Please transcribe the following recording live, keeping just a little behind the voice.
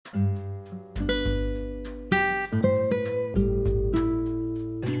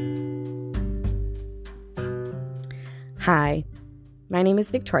Hi, my name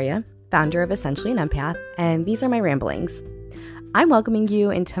is Victoria, founder of Essentially an Empath, and these are my ramblings. I'm welcoming you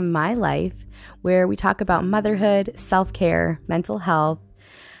into my life where we talk about motherhood, self-care, mental health,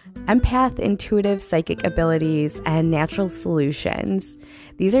 empath, intuitive psychic abilities, and natural solutions.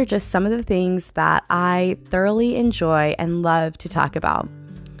 These are just some of the things that I thoroughly enjoy and love to talk about.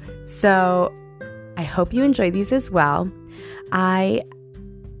 So I hope you enjoy these as well. I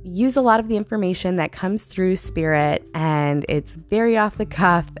use a lot of the information that comes through Spirit, and it's very off the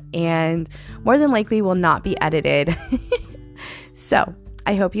cuff and more than likely will not be edited. So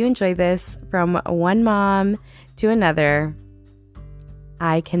I hope you enjoy this from one mom to another.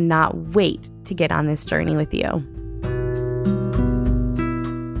 I cannot wait to get on this journey with you.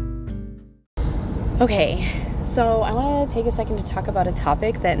 Okay, so I want to take a second to talk about a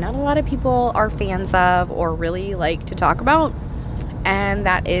topic that not a lot of people are fans of or really like to talk about, and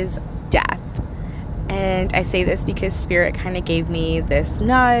that is death. And I say this because Spirit kind of gave me this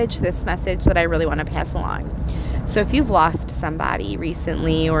nudge, this message that I really want to pass along. So if you've lost somebody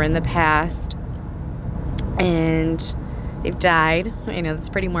recently or in the past and they've died, I know that's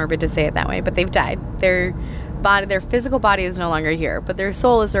pretty morbid to say it that way, but they've died. Their physical body is no longer here, but their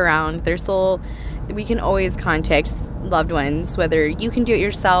soul is around. Their soul, we can always contact loved ones, whether you can do it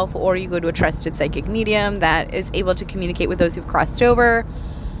yourself or you go to a trusted psychic medium that is able to communicate with those who've crossed over.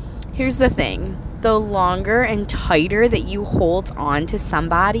 Here's the thing. The longer and tighter that you hold on to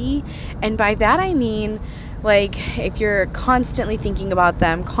somebody, and by that I mean, like, if you're constantly thinking about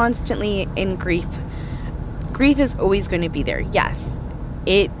them, constantly in grief is always going to be there. Yes,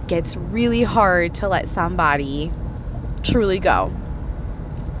 it gets really hard to let somebody truly go.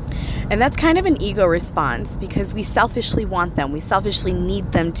 And that's kind of an ego response because we selfishly want them. We selfishly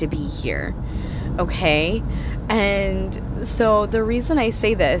need them to be here. Okay? And so the reason I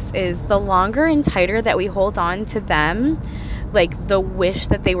say this is the longer and tighter that we hold on to them, like the wish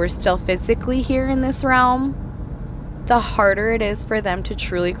that they were still physically here in this realm, the harder it is for them to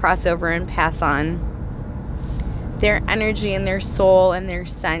truly cross over and pass on. Their energy and their soul and their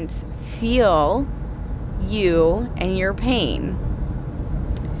sense feel you and your pain.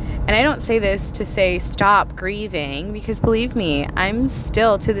 And I don't say this to say stop grieving, because believe me, I'm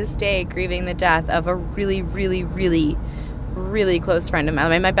still to this day grieving the death of a really, really, really, really close friend of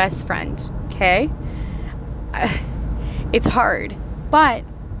mine, my best friend, okay? It's hard, but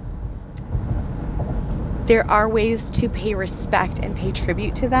there are ways to pay respect and pay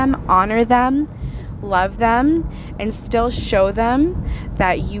tribute to them, honor them, love them, and still show them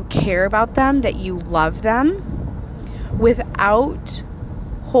that you care about them, that you love them, without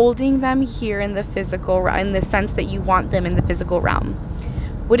holding them here in the physical, in the sense that you want them in the physical realm.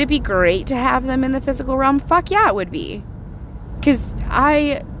 Would it be great to have them in the physical realm? Fuck yeah, it would be. Because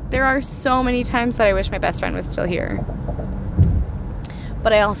there are so many times that I wish my best friend was still here.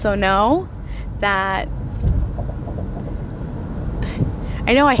 But I also know that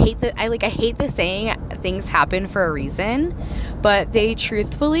I hate the saying things happen for a reason, but they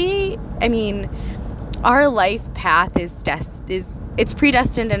truthfully, our life path is it's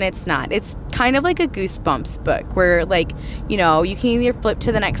predestined and it's not. It's kind of like a Goosebumps book where, like, you can either flip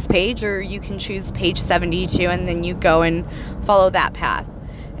to the next page or you can choose page 72 and then you go and follow that path.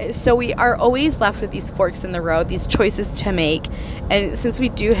 So we are always left with these forks in the road, these choices to make. And since we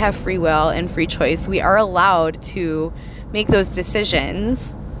do have free will and free choice, we are allowed to make those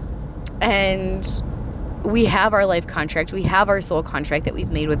decisions. And we have our life contract. We have our soul contract that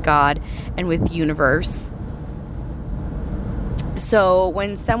we've made with God and with the universe. So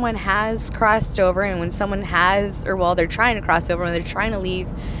when someone has crossed over, and when someone they're trying to cross over, when they're trying to leave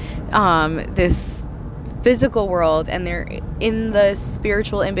this physical world and they're in the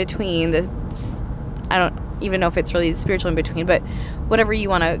spiritual in-between, I don't even know if it's really spiritual in-between, but whatever you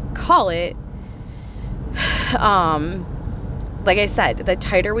want to call it, like I said, the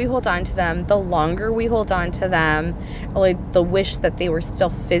tighter we hold on to them, the longer we hold on to them, like the wish that they were still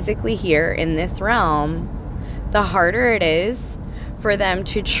physically here in this realm, the harder it is for them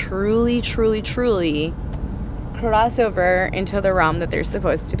to truly, truly, truly cross over into the realm that they're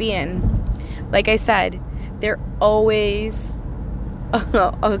supposed to be in. Like I said, they're always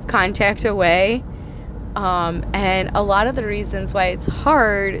a contact away. And a lot of the reasons why it's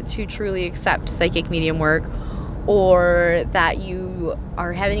hard to truly accept psychic medium work, or that you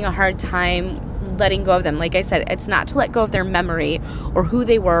are having a hard time letting go of them. Like I said, it's not to let go of their memory or who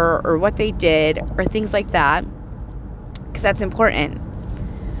they were or what they did or things like that, because that's important.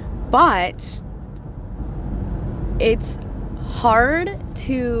 But it's hard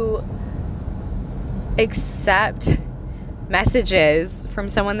to accept messages from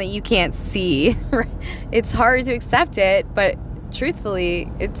someone that you can't see. It's hard to accept it, but truthfully,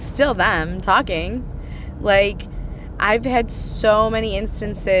 it's still them talking. Like, I've had so many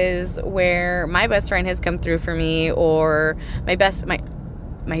instances where my best friend has come through for me, or my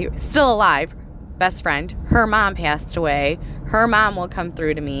still alive best friend, her mom passed away. Her mom will come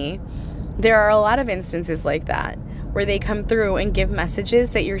through to me. There are a lot of instances like that where they come through and give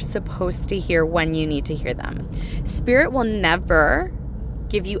messages that you're supposed to hear when you need to hear them. Spirit will never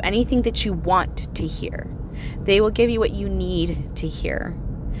give you anything that you want to hear. They will give you what you need to hear.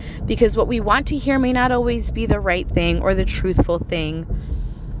 Because what we want to hear may not always be the right thing or the truthful thing.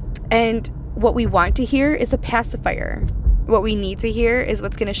 And what we want to hear is a pacifier. What we need to hear is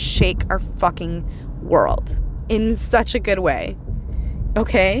what's going to shake our fucking world in such a good way.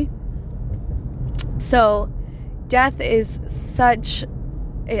 Okay? So, death is such...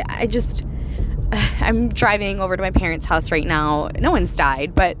 I'm driving over to my parents' house right now. No one's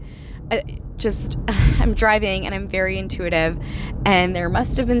died, but I'm driving and I'm very intuitive, and there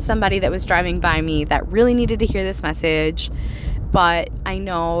must have been somebody that was driving by me that really needed to hear this message, but I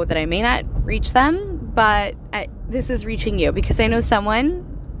know that I may not reach them, but this is reaching you because I know someone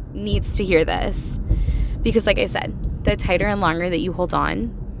needs to hear this. Because like I said, the tighter and longer that you hold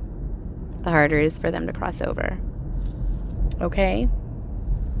on, the harder it is for them to cross over. Okay?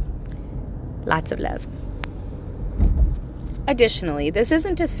 Lots of love. Additionally, this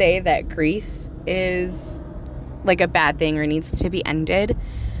isn't to say that grief is like a bad thing or needs to be ended.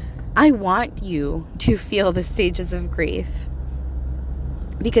 I want you to feel the stages of grief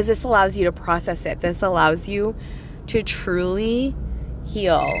because this allows you to process it. This allows you to truly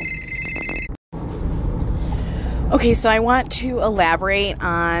heal. Okay, so I want to elaborate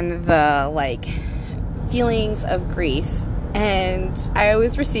on the feelings of grief. And I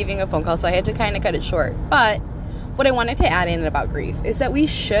was receiving a phone call, so I had to kind of cut it short. But what I wanted to add in about grief is that we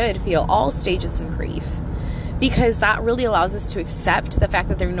should feel all stages of grief, because that really allows us to accept the fact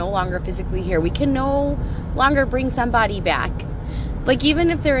that they're no longer physically here. We can no longer bring somebody back. Like, even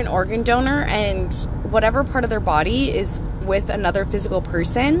if they're an organ donor and whatever part of their body is with another physical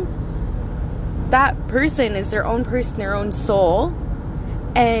person, that person is their own person, their own soul.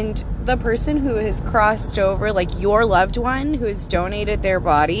 And the person who has crossed over, like your loved one who has donated their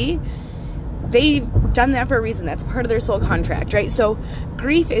body, they've done that for a reason. That's part of their soul contract, right? So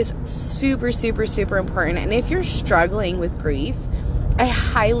grief is super, super, super important. And if you're struggling with grief, I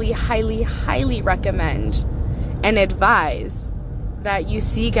highly, highly, highly recommend and advise that you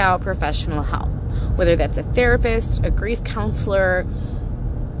seek out professional help, whether that's a therapist, a grief counselor,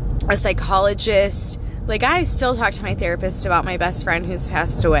 a psychologist. Like, I still talk to my therapist about my best friend who's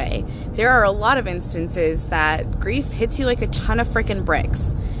passed away. There are a lot of instances that grief hits you like a ton of freaking bricks,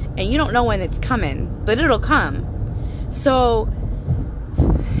 and you don't know when it's coming, but it'll come. So,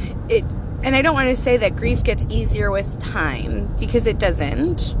 and I don't want to say that grief gets easier with time, because it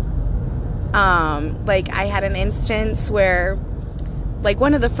doesn't. I had an instance where,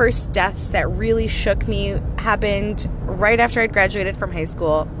 one of the first deaths that really shook me happened right after I'd graduated from high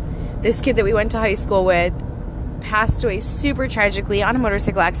school. This kid that we went to high school with passed away super tragically on a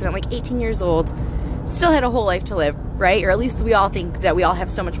motorcycle accident, 18 years old. Still had a whole life to live, right? Or at least we all think that we all have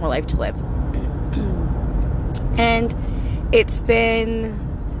so much more life to live. And it's been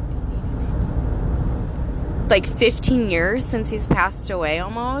 15 years since he's passed away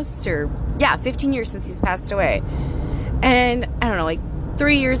almost. 15 years since he's passed away. And I don't know,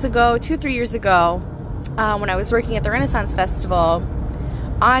 3 years ago, 2-3 years ago, when I was working at the Renaissance Festival,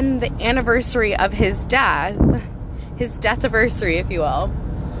 on the anniversary of his death-iversary, if you will,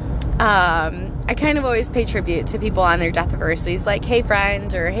 I kind of always pay tribute to people on their death anniversaries, like, hey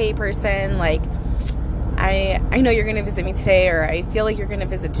friend, or hey person, I know you're going to visit me today, or I feel like you're going to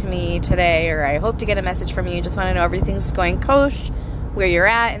visit me today, or I hope to get a message from you, just want to know everything's going kosher, where you're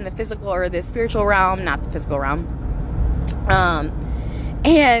at in the physical or the spiritual realm, not the physical realm.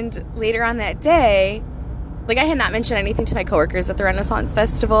 And later on that day, I had not mentioned anything to my coworkers at the Renaissance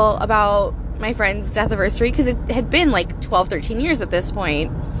Festival about my friend's death anniversary, because it had been 12, 13 years at this point.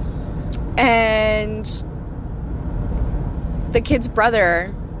 And the kid's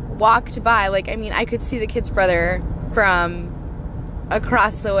brother walked by. I could see the kid's brother from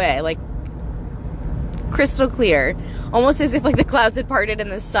across the way, crystal clear. Almost as if the clouds had parted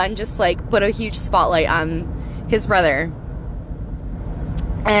and the sun just put a huge spotlight on his brother.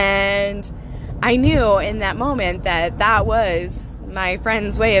 And I knew in that moment that was my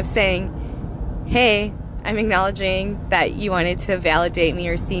friend's way of saying, hey, I'm acknowledging that you wanted to validate me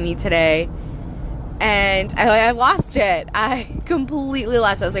or see me today. And I lost it. I completely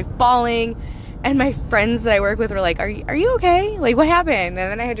lost it. I was bawling, And my friends that I work with were like, are you okay? Like, what happened? And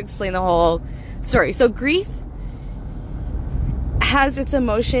then I had to explain the whole story. So grief has its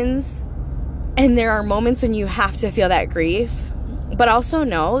emotions, and there are moments when you have to feel that grief. But also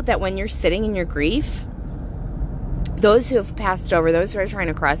know that when you're sitting in your grief, those who have passed over, those who are trying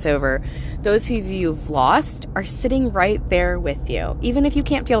to cross over, those who you've lost are sitting right there with you. Even if you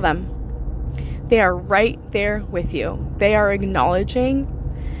can't feel them, they are right there with you. They are acknowledging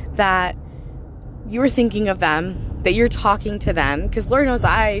that you were thinking of them, that you're talking to them. Because Lord knows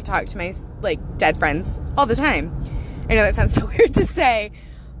I talk to my dead friends all the time. I know that sounds so weird to say,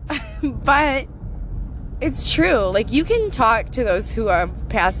 but it's true. You can talk to those who have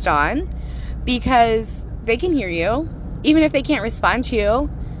passed on because they can hear you. Even if they can't respond to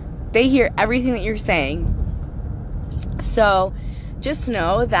you, they hear everything that you're saying. So just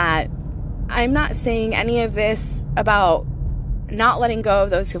know that I'm not saying any of this about not letting go of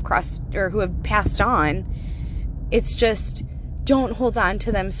those who've crossed or who have passed on. It's just, don't hold on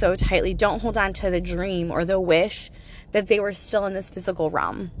to them so tightly. Don't hold on to the dream or the wish that they were still in this physical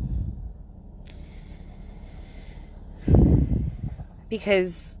realm.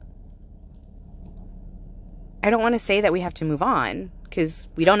 Because I don't want to say that we have to move on, because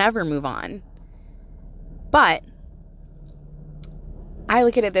we don't ever move on. But I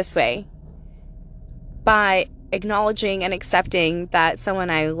look at it this way. By acknowledging and accepting that someone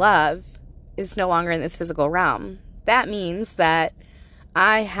I love is no longer in this physical realm, that means that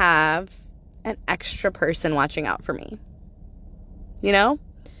I have an extra person watching out for me. You know?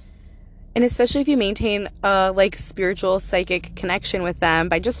 And especially if you maintain a spiritual, psychic connection with them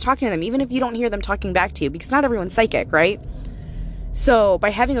by just talking to them, even if you don't hear them talking back to you, because not everyone's psychic, right? So by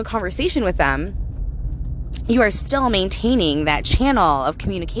having a conversation with them, you are still maintaining that channel of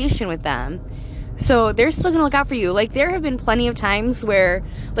communication with them. So they're still going to look out for you. There have been plenty of times where,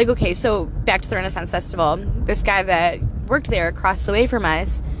 okay, so back to the Renaissance Festival, this guy that worked there across the way from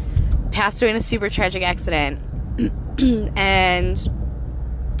us passed away in a super tragic accident. And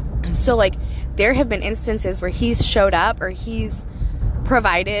so, there have been instances where he's showed up or he's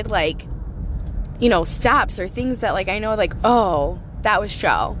provided, stops or things that, I know, oh, that was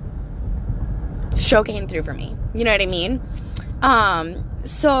Show came through for me. You know what I mean?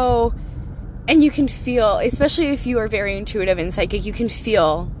 So, and you can feel, especially if you are very intuitive and psychic, you can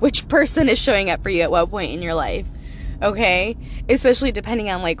feel which person is showing up for you at what point in your life. Okay? Especially depending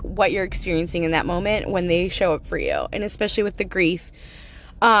on, what you're experiencing in that moment when they show up for you. And especially with the grief.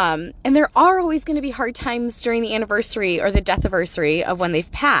 And there are always going to be hard times during the anniversary or the death anniversary of when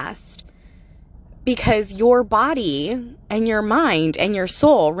they've passed, because your body and your mind and your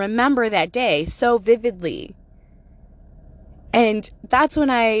soul remember that day so vividly. And that's when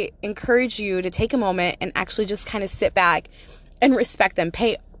I encourage you to take a moment and actually just kind of sit back and respect them,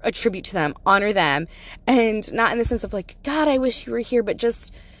 pay a tribute to them, honor them, and not in the sense of God, I wish you were here, but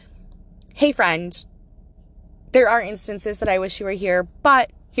just, hey friend, there are instances that I wish you were here,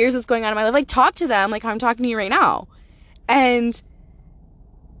 but here's what's going on in my life. Talk to them how I'm talking to you right now. And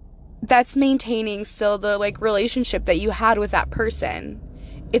that's maintaining still the relationship that you had with that person.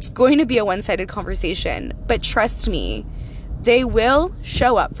 It's going to be a one-sided conversation, but trust me, they will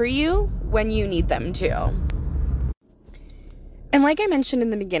show up for you when you need them to. And like I mentioned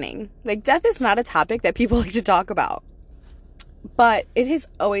in the beginning, death is not a topic that people like to talk about. But it has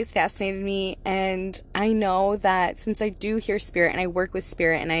always fascinated me, and I know that since I do hear spirit and I work with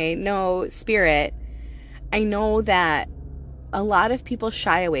spirit and I know spirit, I know that a lot of people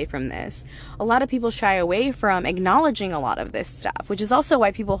shy away from this. A lot of people shy away from acknowledging a lot of this stuff, which is also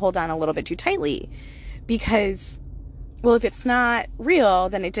why people hold on a little bit too tightly. Because, well, if it's not real,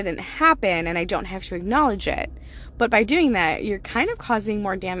 then it didn't happen and I don't have to acknowledge it. But by doing that, you're kind of causing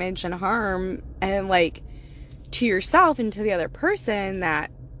more damage and harm and to yourself and to the other person that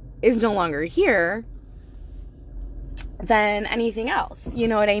is no longer here than anything else. You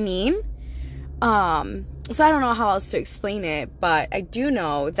know what I mean? So I don't know how else to explain it, but I do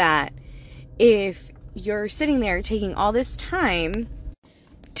know that if you're sitting there taking all this time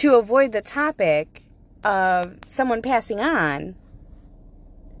to avoid the topic of someone passing on,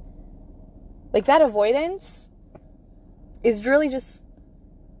 that avoidance is really just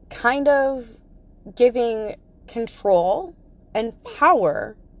kind of giving control and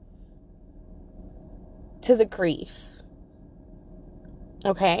power to the grief.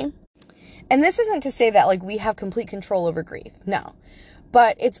 Okay? And this isn't to say that we have complete control over grief. No.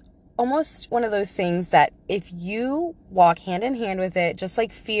 But it's almost one of those things that if you walk hand in hand with it, just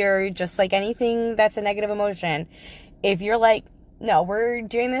like fear, just like anything that's a negative emotion, if you're no, we're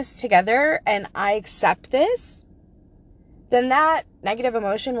doing this together and I accept this, then that negative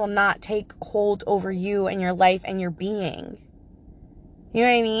emotion will not take hold over you and your life and your being. You know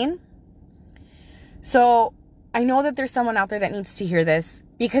what I mean? So I know that there's someone out there that needs to hear this,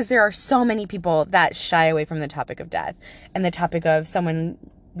 because there are so many people that shy away from the topic of death and the topic of someone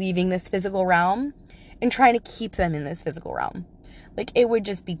leaving this physical realm and trying to keep them in this physical realm. Like, it would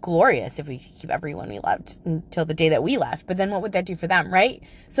just be glorious if we could keep everyone we loved until the day that we left. But then what would that do for them, right?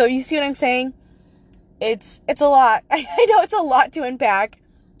 So you see what I'm saying? It's a lot. I know it's a lot to unpack.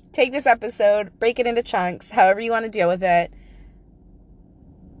 Take this episode, break it into chunks, however you want to deal with it.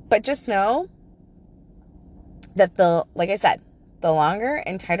 But just know that like I said, the longer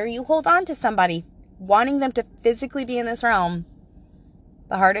and tighter you hold on to somebody, wanting them to physically be in this realm,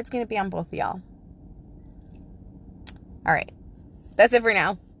 the harder it's going to be on both of y'all. All right. That's it for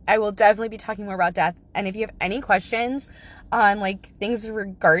now. I will definitely be talking more about death. And if you have any questions on like things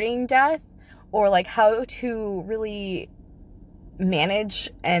regarding death, or like how to really manage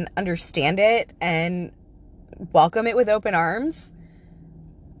and understand it and welcome it with open arms,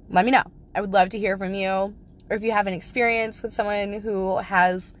 let me know. I would love to hear from you. Or if you have an experience with someone who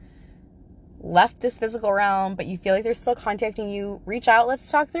has left this physical realm, but you feel like they're still contacting you, reach out. Let's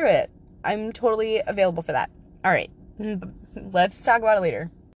talk through it. I'm totally available for that. All right. Let's talk about it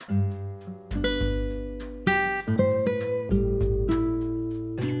later.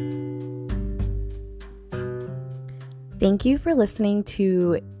 Thank you for listening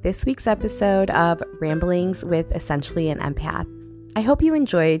to this week's episode of Ramblings with Essentially an Empath. I hope you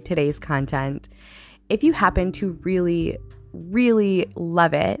enjoyed today's content. If you happen to really, really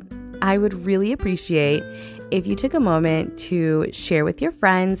love it, I would really appreciate if you took a moment to share with your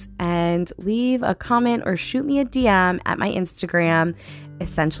friends and leave a comment or shoot me a DM at my Instagram,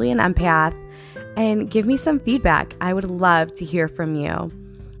 Essentially an Empath, and give me some feedback. I would love to hear from you.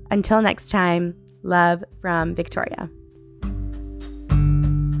 Until next time, love from Victoria.